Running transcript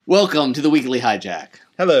Welcome to the Weekly Hijack.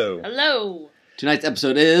 Hello. Hello. Tonight's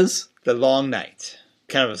episode is... The Long Night.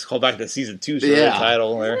 Kind of a callback to season 2 sort of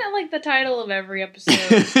title there. Isn't that like the title of every episode?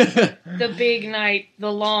 The Big Night,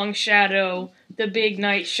 The Long Shadow, The Big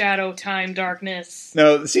Night Shadow Time Darkness.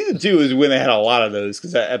 No, season 2 is when they had a lot of those,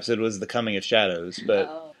 because that episode was The Coming of Shadows.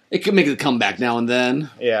 But It could make a comeback now and then.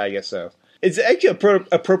 yeah, I guess so. It's actually an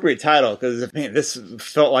appropriate title, because, man, this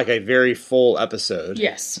felt like a very full episode.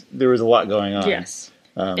 Yes. There was a lot going on. Yes.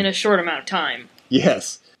 In a short amount of time.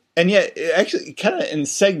 Yes. And yet, it actually kind of in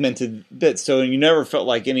segmented bits, so you never felt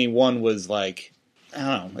like anyone was like, I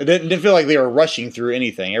don't know. It didn't feel like they were rushing through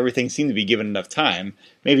anything. Everything seemed to be given enough time.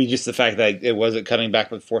 Maybe just the fact that it wasn't cutting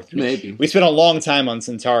back and forth. Maybe. We spent a long time on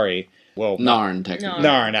Centauri. Well, Narn, technically.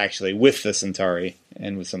 Narn, actually, with the Centauri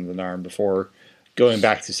and with some of the Narn before going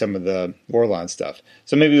back to some of the Orlon stuff.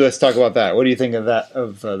 So maybe let's talk about that. What do you think of that,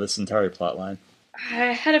 of the Centauri plotline?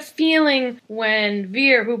 I had a feeling when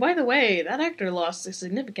Veer, who, by the way, that actor lost a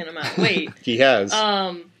significant amount of weight. He has.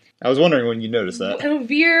 I was wondering when you noticed that. When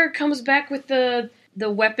Veer comes back with the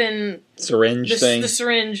weapon... Syringe thing? The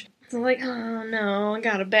syringe. I'm like, oh no, I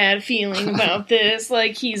got a bad feeling about this.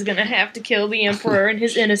 Like, he's gonna have to kill the Emperor and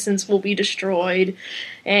his innocence will be destroyed.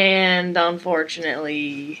 And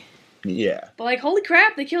unfortunately... Yeah. But like, holy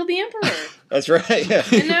crap, they killed the Emperor. That's right, yeah.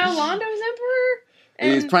 And now Londo's Emperor?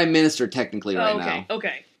 He's Prime Minister technically right now.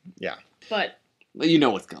 Okay. Yeah. But... You know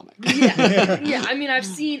what's coming. Yeah, I mean, I've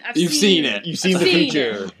seen it. You've seen the seen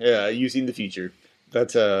future. it. Yeah, you've seen the future.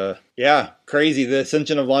 That's, crazy. The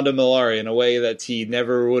ascension of Londo Mollari in a way that he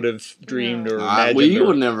never would have dreamed or imagined. Well, you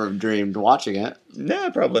would never have dreamed watching it. No,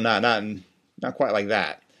 probably not. Not quite like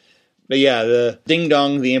that. But yeah, the ding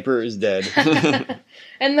dong, the Emperor is dead.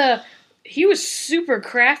 And he was super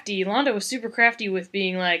crafty. Londo was super crafty with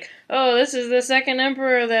being like, oh, this is the second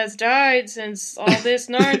Emperor that's died since all this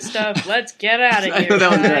Narn stuff. Let's get out of here,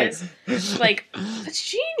 guys. Like, that's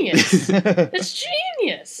genius. That's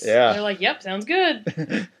genius. Yeah. They're like, yep, sounds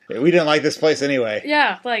good. We didn't like this place anyway.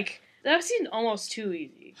 Yeah, like, that seemed almost too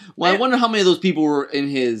easy. Well, I wonder how many of those people were in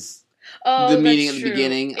the meeting at the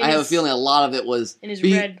beginning. I have a feeling a lot of it was... In his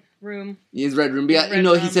red room. In his red room.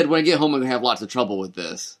 But, he said, when I get home, I'm going to have lots of trouble with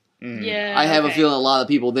this. Mm. Yeah, I have a feeling a lot of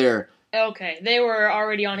people there... Okay, they were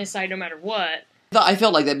already on his side no matter what. I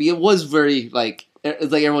felt like that, but it was very, it's like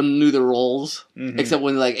everyone knew their roles, except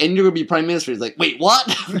when, and you're going to be Prime Minister. It's like, wait,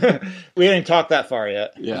 what? We hadn't talked that far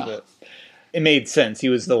yet. Yeah. But it made sense. He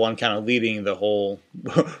was the one kind of leading the whole,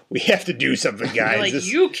 we have to do something,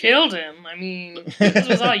 guys. You killed him. I mean, this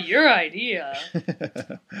was all your idea.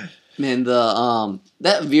 Man,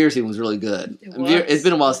 that Veer scene was really good. It's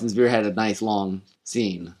been a while since Veer had a nice, long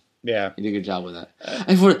scene. Yeah. He did a good job with that.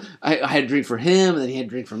 I had a drink for him, and then he had a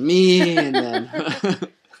drink for me, and then...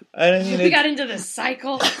 we got into this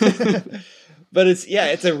cycle. But it's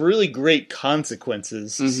a really great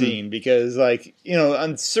consequences scene, because,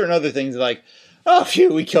 on certain other things, oh,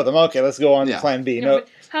 phew, we killed him. Okay, let's go on to plan B. No.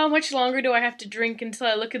 How much longer do I have to drink until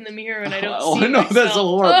I look in the mirror and I don't I see know, myself? that's so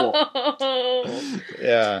horrible. Oh,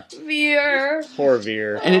 yeah. Veer. Poor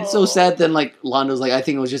Veer. And it's so sad then, Londo's I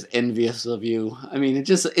think I was just envious of you. I mean,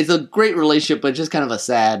 it's a great relationship, but just kind of a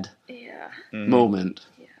sad moment.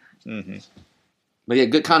 Yeah. Mm-hmm. But yeah,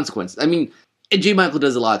 good consequence. I mean, J. Michael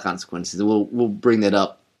does a lot of consequences. We'll bring that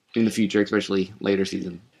up in the future, especially later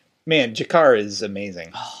season. Man, G'Kar is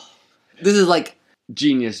amazing. This is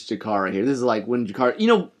genius G'Kar right here. This is when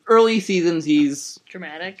G'Kar, early seasons he's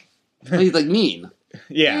dramatic. He's mean.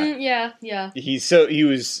 Yeah. Yeah. He'd be so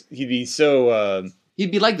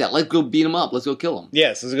he'd be like that. Let's go beat him up. Let's go kill him.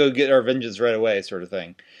 Yes, let's go get our vengeance right away, sort of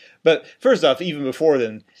thing. But first off, even before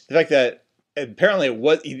then, the fact that apparently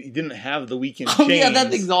he didn't have the weekend chains. Oh yeah, that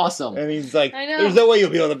thing's awesome. And he's like, there's no way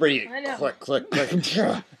you'll be able to bring it. I know. Click, click, click.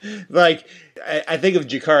 I think of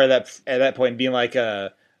G'Kar at that point being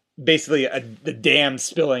basically the dam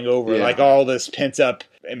spilling over, all this pent up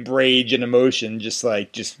rage and emotion,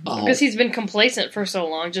 because he's been complacent for so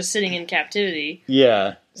long, just sitting in captivity.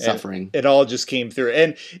 Yeah, suffering. It all just came through.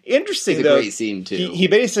 And interesting, it's a great scene too. He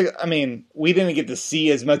basically, I mean, we didn't get to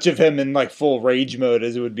see as much of him in full rage mode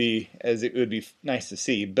as it would be nice to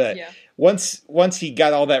see. But once he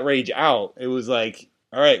got all that rage out, it was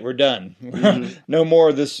all right, we're done. No more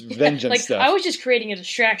of this vengeance stuff. I was just creating a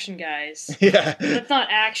distraction, guys. Yeah. Let's not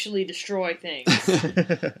actually destroy things.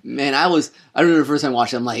 Man, I remember the first time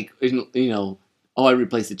watching, I'm I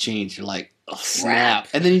replaced the change. You're oh, snap.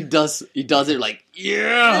 And then he does it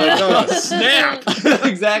yeah! Oh, snap!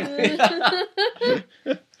 Exactly.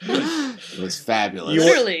 It was fabulous.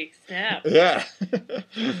 Literally, snap. Yeah.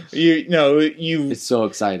 It's so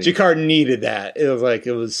exciting. G'Kar needed that. It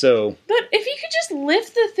was so... But if he could just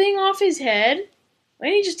lift the thing off his head, Why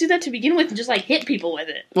didn't he just do that to begin with and just, like, hit people with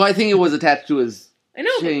it? Well, I think it was attached to his I know,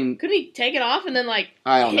 chain. Couldn't he take it off and then, like,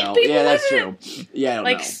 I don't hit know. people Yeah, that's with true. it? Yeah, I don't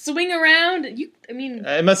know. Like, swing around?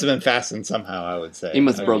 It must have been fastened somehow, I would say. He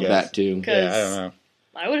must have broke that, too. Yeah, I don't know.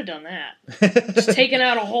 I would have done that. Just taken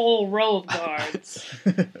out a whole row of guards.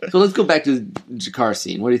 So let's go back to the Jakar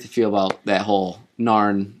scene. What do you feel about that whole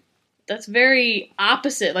Narn? That's very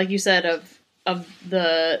opposite, like you said, of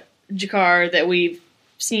the Jakar that we've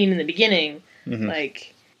seen in the beginning. Mm-hmm.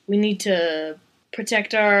 Like, we need to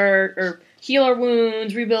protect or heal our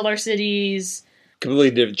wounds, rebuild our cities.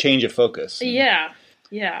 Completely different change of focus. Yeah.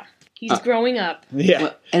 He's growing up. Yeah.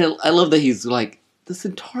 Well, and I love that he's like, the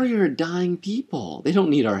Centauri are dying people. They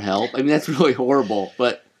don't need our help. I mean, that's really horrible,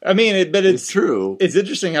 but I mean, it's true. It's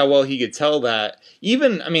interesting how well he could tell that.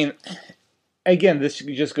 Even, I mean, again, this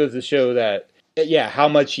just goes to show that, yeah, how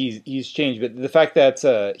much he's changed. But the fact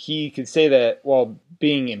that he could say that while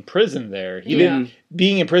being in prison there, he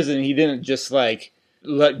didn't just like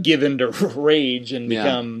give in to rage and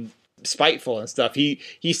become spiteful and stuff. He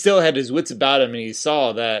still had his wits about him, and he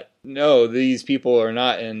saw that no, these people are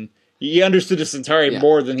not in. He understood the Centauri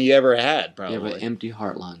more than he ever had, probably. You have an empty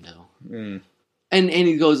heart, Londo. Mm. And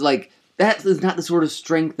he goes like, that is not the sort of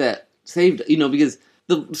strength that saved, because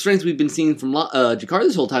the strength we've been seeing from Jakar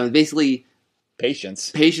this whole time is basically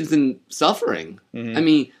patience and suffering. Mm-hmm. I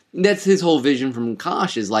mean, that's his whole vision from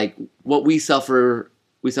Kosh is like, what we suffer,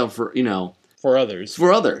 for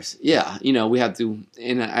others. Yeah. We have to,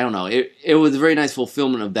 and I don't know. It was a very nice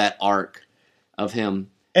fulfillment of that arc of him.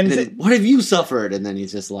 And then, what have you suffered? And then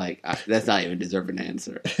he's just like, that's not even deserving an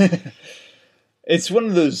answer. It's one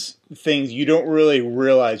of those things you don't really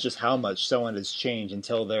realize just how much someone has changed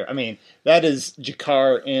until they're. I mean, that is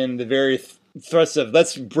Jakar in the very thrust of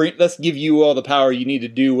let's give you all the power you need to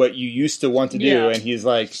do what you used to want to do, and he's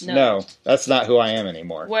like, no, that's not who I am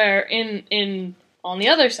anymore. Where in on the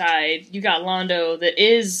other side, you got Londo that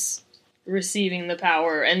is receiving the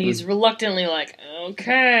power, and he's reluctantly like,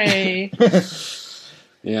 okay.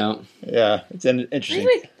 Yeah, it's interesting.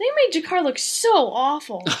 They made Jakar look so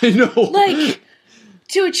awful. I know. Like,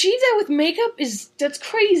 to achieve that with makeup that's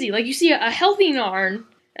crazy. Like, you see a healthy Narn,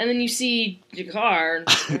 and then you see Jakar.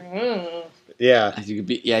 Yeah,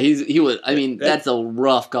 he was. I mean, that's a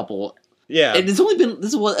rough couple. Yeah, and it's only been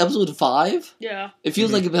this is what episode 5. Yeah, it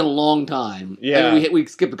feels like it's been a long time. Yeah, I mean, we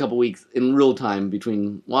skipped a couple weeks in real time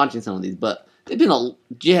between watching some of these, but they've been a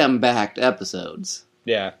jam-packed episodes.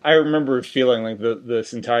 Yeah, I remember feeling like the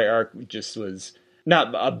Centauri arc just was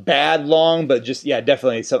not a bad long, but just,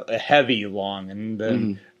 definitely a heavy long. And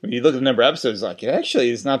then when you look at the number of episodes, like, it actually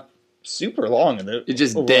is not super long. It's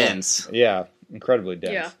just dense. Yeah, incredibly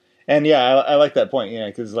dense. Yeah. And I like that point,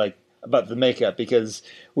 because like, about the makeup, because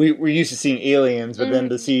we're used to seeing aliens, but then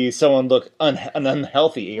to see someone look an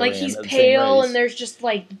unhealthy alien. Like, he's pale, and there's just,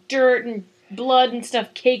 like, dirt and blood and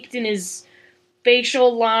stuff caked in his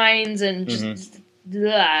facial lines, and just...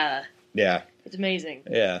 Blah. Yeah. It's amazing.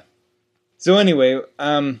 Yeah. So anyway,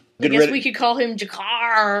 I guess we could call him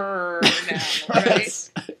Jakar now,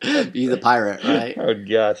 right? He's a pirate, right? Oh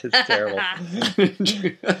gosh, it's terrible.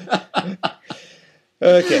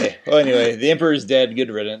 Okay. Well, anyway, the Emperor's dead.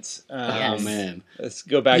 Good riddance. Oh man. Let's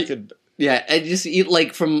go back to. Yeah, and just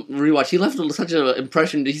like from rewatch, he left such an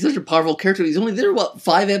impression. He's such a powerful character. He's only there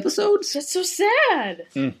 5 episodes. That's so sad.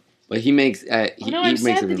 But he makes. I'm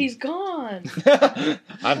sad that he's gone.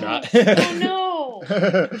 I'm not. Oh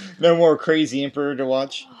no! No more crazy Emperor to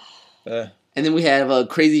watch. And then we have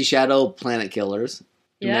Crazy Shadow Planet Killers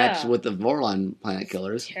to match with the Vorlon Planet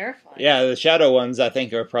Killers. Terrifying. Yeah, the Shadow ones I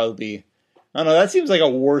think are probably. I don't know. That seems like a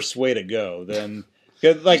worse way to go than.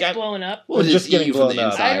 Like blowing up. Well, just getting blown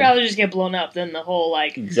up. I'd rather just get blown up than the whole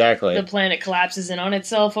exactly the planet collapses in on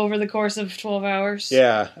itself over the course of 12 hours.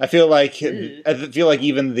 Yeah, I feel like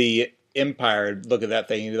even the Empire look at that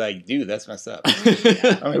thing and be like, dude, that's messed up.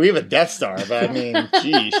 I mean, we have a Death Star, but I mean,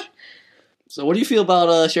 geez. So, what do you feel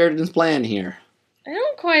about Sheridan's plan here? I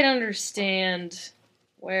don't quite understand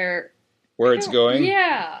where it's going.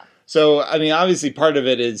 Yeah. So, I mean, obviously part of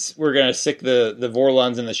it is we're going to sick the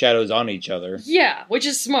Vorlons and the Shadows on each other. Yeah, which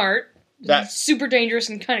is smart. That's super dangerous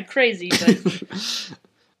and kind of crazy, but...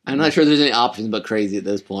 I'm not sure there's any options but crazy at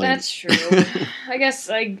this point. That's true. I guess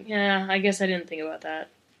I didn't think about that.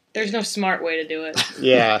 There's no smart way to do it.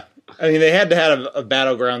 Yeah. I mean, they had to have a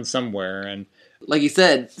battleground somewhere, and... Like you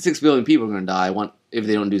said, 6 billion people are going to die if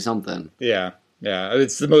they don't do something. Yeah. Yeah.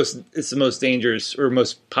 It's the most dangerous or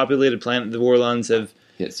most populated planet the Vorlons have...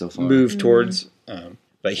 So far. Move towards,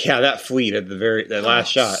 but yeah, that fleet at that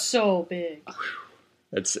last shot, so big.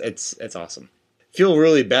 It's awesome. Feel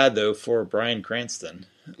really bad though for Bryan Cranston.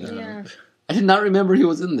 Yeah, I did not remember he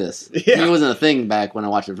was in this. Yeah. He wasn't a thing back when I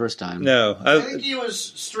watched it the first time. No. I think he was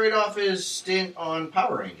straight off his stint on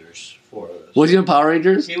Power Rangers for this. Was he in Power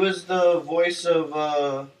Rangers? He was the voice of,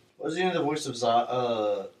 was he the voice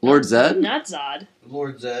of Lord Zed? Not Zod.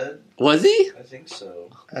 Lord Zed? Was he? I think so.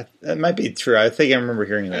 That might be true. I think I remember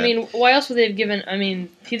hearing that. I mean, why else would they have given... I mean,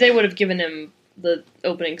 they would have given him the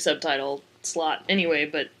opening subtitle slot anyway,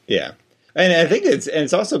 but... Yeah. And I think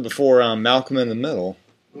it's also before Malcolm in the Middle.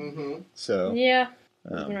 Mm-hmm. So... Yeah.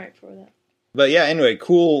 Right for that. But yeah, anyway,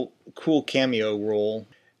 cool cameo role.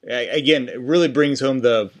 Again, it really brings home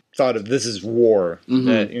the thought of this is war. Mm-hmm.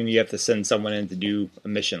 That you have to send someone in to do a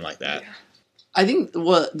mission like that. Yeah. I think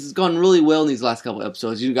what's gone really well in these last couple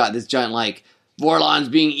episodes, you got this giant, like, Vorlon's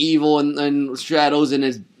being evil and shadows and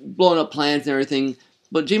is blowing up planets and everything.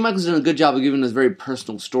 But J. Michael's done a good job of giving us very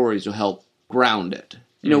personal stories to help ground it.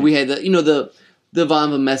 You know, we had the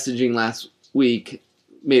Vanva messaging last week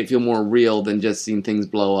made it feel more real than just seeing things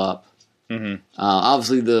blow up. Mm-hmm.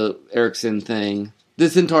 Obviously, the Erickson thing. The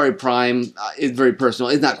Centauri Prime is very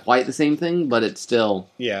personal. It's not quite the same thing, but it's still...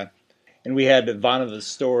 Yeah. And we had Vanava's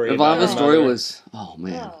story. Vanava's story was... Oh,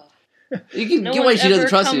 man. Oh. You can get why she doesn't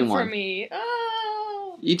trust anyone. For me.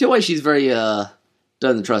 Oh. You tell why she's very...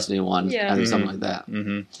 doesn't trust anyone after Mm-hmm. something like that.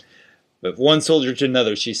 Mm-hmm. But one soldier to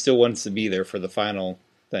another, she still wants to be there for the final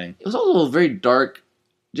thing. It was also a very dark...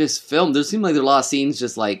 just film. There seemed like there were a lot of scenes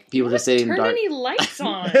just like people just sitting in the Turn dark. any lights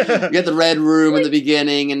on. You got the red room in the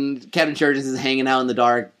beginning, and Captain Churches is hanging out in the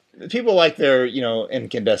dark. People like their,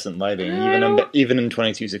 incandescent lighting, even in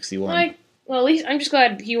 2261. Well, at least I'm just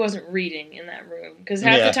glad he wasn't reading in that room, because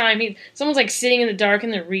half the time someone's like sitting in the dark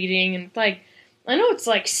and they're reading, and like I know it's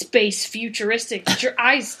like space futuristic, but your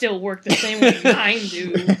eyes still work the same way mine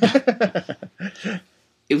do.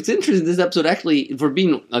 It was interesting. This episode actually, for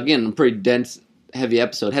being again a pretty dense, heavy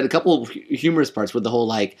episode, had a couple of humorous parts with the whole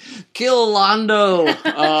like kill Londo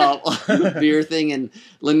beer thing, and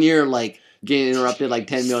Lanier like getting interrupted like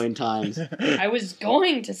 10 million times. I was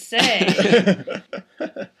going to say,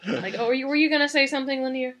 like, were you going to say something,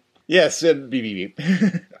 Lanier? Yes, beep beep beep.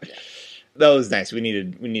 That was nice. We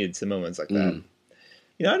needed some moments like that.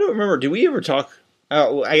 I don't remember. Did we ever talk?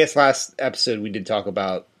 I guess last episode we did talk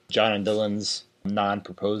about John and Dylan's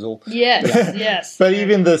non-proposal. Yes, yes. But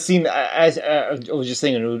even the scene, I was just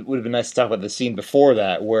thinking it would have been nice to talk about the scene before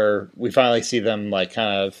that, where we finally see them like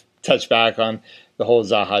kind of touch back on the whole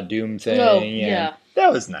Zaha Doom thing. Oh, yeah.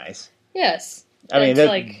 That was nice. Yes. I mean, that's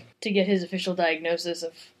like to get his official diagnosis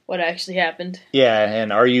of what actually happened. Yeah,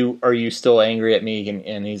 and are you still angry at me?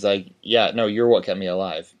 And he's like, yeah, no, you're what kept me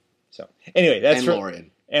alive. So anyway, that's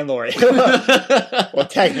Lorian. And Lorian. Well,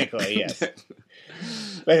 technically, yes.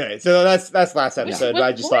 But anyway, so that's last episode.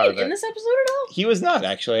 I just thought of it. In this episode at all? He was not,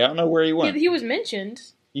 actually. I don't know where he went. He was mentioned.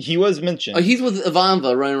 He was mentioned. Oh, he's with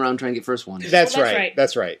Ivanva running around trying to get first one. That's right.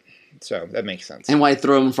 That's right. So that makes sense. And why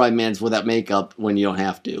throw him 5 minutes without makeup when you don't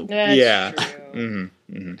have to? That's true.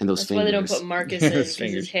 Mm-hmm. Mm-hmm. And those That's fingers. why they don't put Marcus in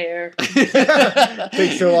his hair.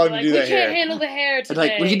 Takes so long to do that hair. We can't handle the hair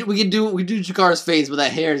today. Like we can do Chikara's face, but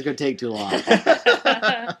that hair is going to take too long.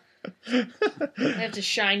 I have to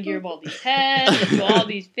shine Garibaldi's head, do all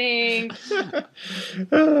these things.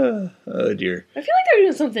 Oh dear. I feel like they're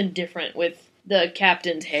doing something different with the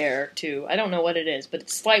captain's hair too. I don't know what it is, but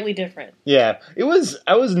it's slightly different. Yeah, it was.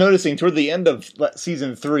 I was noticing toward the end of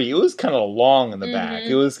season 3, it was kind of long in the back.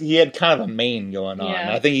 He had kind of a mane going on.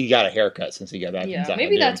 Yeah. I think he got a haircut since he got back. Yeah,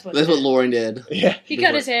 maybe that's what Lauren did. Yeah, he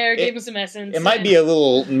cut his hair, gave him some essence. It might be a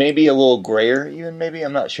little grayer, even maybe.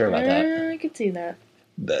 I'm not sure about that. I could see that.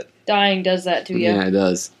 But dyeing does that to you. Yeah, it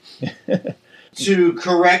does. To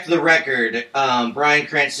correct the record, Bryan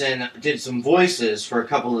Cranston did some voices for a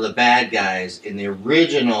couple of the bad guys in the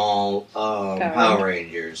original Power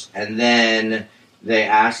Rangers. And then they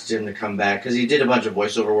asked him to come back, because he did a bunch of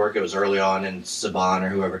voiceover work. It was early on in Saban or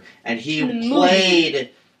whoever. And he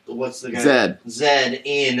played, what's the guy? Zed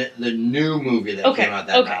in the new movie that came out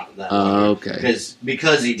that okay.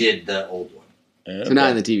 Because he did the old one. Okay. So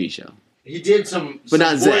not in the TV show. He did some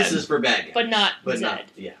not voices Zed. For bad guys. But not Zed. Not,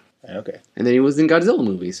 yeah. Okay. And then he was in Godzilla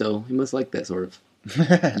movie, so he must like that sort of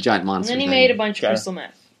giant monster. And then he thing. made a bunch of crystal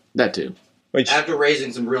meth. That too. After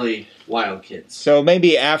raising some really wild kids. So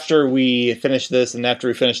maybe after we finish this and after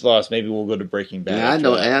we finish Lost, maybe we'll go to Breaking Bad. Yeah, I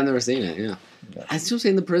know. I've never seen it. Yeah, I'm still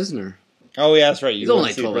saying The Prisoner. Oh yeah, that's right. It's only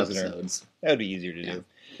like 12 episodes. That would be easier to do.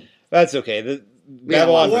 That's okay.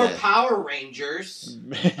 Or Power Rangers.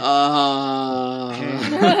 I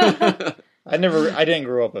didn't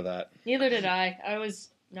grow up with that. Neither did I. I was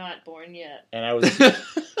not born yet. And I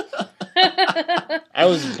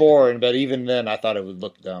was born, but even then I thought it would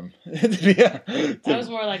look dumb. That was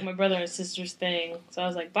more like my brother and sister's thing. So I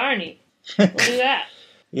was like, Barney, We'll do that.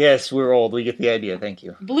 Yes, we're old. We get the idea. Thank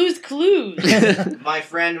you. Blue's Clues. My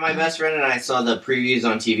best friend, and I saw the previews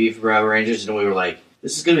on TV for Power Rangers, and we were like,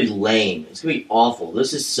 "This is gonna be lame. It's gonna be awful.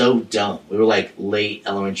 This is so dumb." We were like late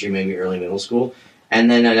elementary, maybe early middle school, and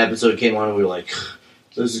then an episode came on, and we were like,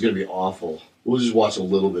 "This is gonna be awful. We'll just watch a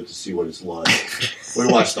little bit to see what it's like." We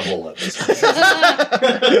watched the whole episode.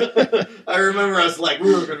 I remember us like,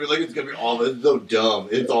 we were gonna be like, "It's gonna be awful. It's so dumb.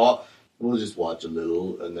 It's all." We'll just watch a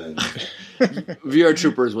little, and then... VR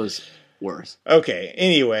Troopers was worse. Okay,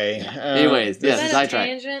 anyways, yes, sidetrack.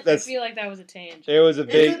 I feel like that was a tangent. It was a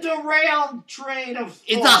big... It's a derailed train of thought.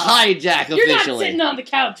 It's a hijack, officially. You're not sitting on the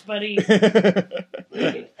couch, buddy. They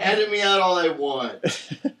can edit me out all they want.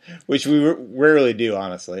 Which we rarely do,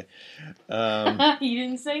 honestly. You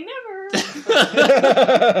didn't say never.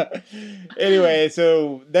 Anyway,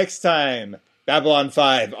 so next time... Babylon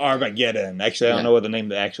 5 Armageddon. Actually, I don't know what the name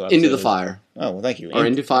of the actual episode Into the Fire. Oh, well, thank you. Or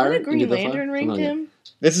Into Fire? Is that a Green Lantern ring, Tim?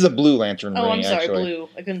 This is a Blue Lantern ring, I'm sorry, actually. blue.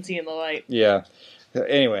 I couldn't see in the light. Yeah.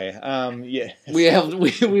 Anyway, yeah. We have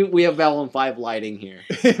Babylon 5 lighting here.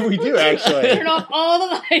 We do, actually. Turn off all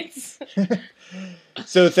the lights.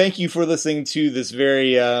 So thank you for listening to this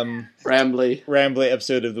very rambly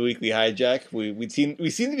episode of the Weekly Hijack. We seem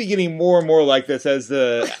to be getting more and more like this as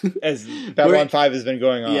Babylon 5 has been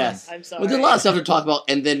going on. Yes, I'm sorry. We did a lot of stuff to talk about,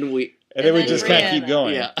 and then we just kind of keep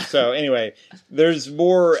going. Yeah. So anyway, there's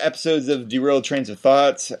more episodes of Derailed Trains of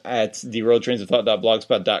Thought at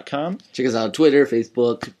derailedtrainsofthought.blogspot.com. Check us out on Twitter,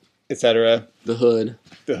 Facebook, etc. The Hood.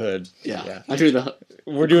 Yeah. I drew the Hood.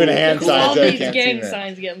 We're doing a hand sign. All these gang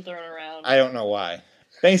signs getting thrown around. I don't know why.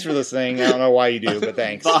 Thanks for listening. I don't know why you do, but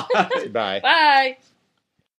thanks. Bye. Bye. Bye.